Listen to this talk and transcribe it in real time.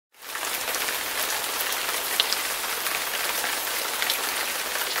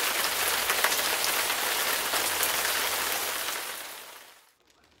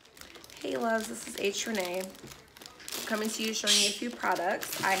loves, this is H. Renee. Coming to you showing you a few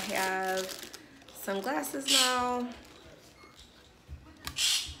products. I have some glasses now,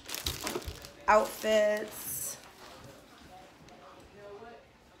 outfits,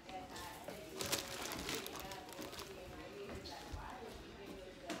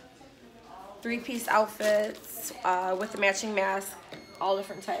 three-piece outfits with the matching mask, all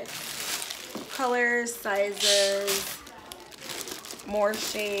different types, colors, sizes, more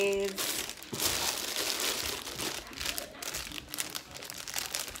shades.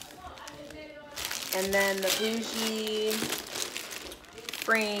 And then the bougie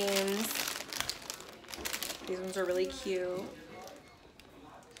frames. These ones are really cute.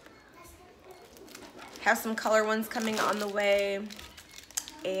 Have some color ones coming on the way.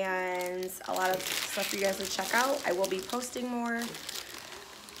 And a lot of stuff for you guys to check out. I will be posting more.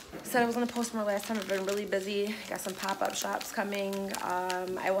 Said I was going to post more last time. I've been really busy. Got some pop-up shops coming.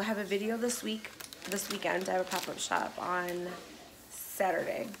 I will have a video this weekend. I have a pop-up shop on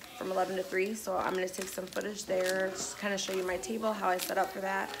Saturday from 11 to 3. So I'm going to take some footage there. Just kind of show you my table, how I set up for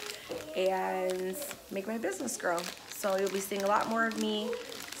that. And make my business grow. So you'll be seeing a lot more of me.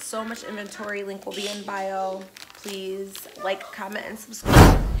 So much inventory. Link will be in bio. Please like, comment, and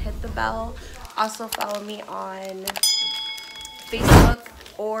subscribe. Hit the bell. Also follow me on Facebook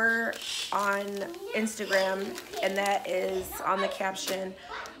or on Instagram, and that is on the caption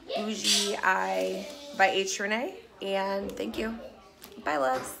Bougie Eye by H. Renee. And thank you. Bye,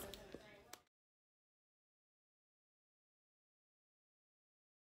 loves.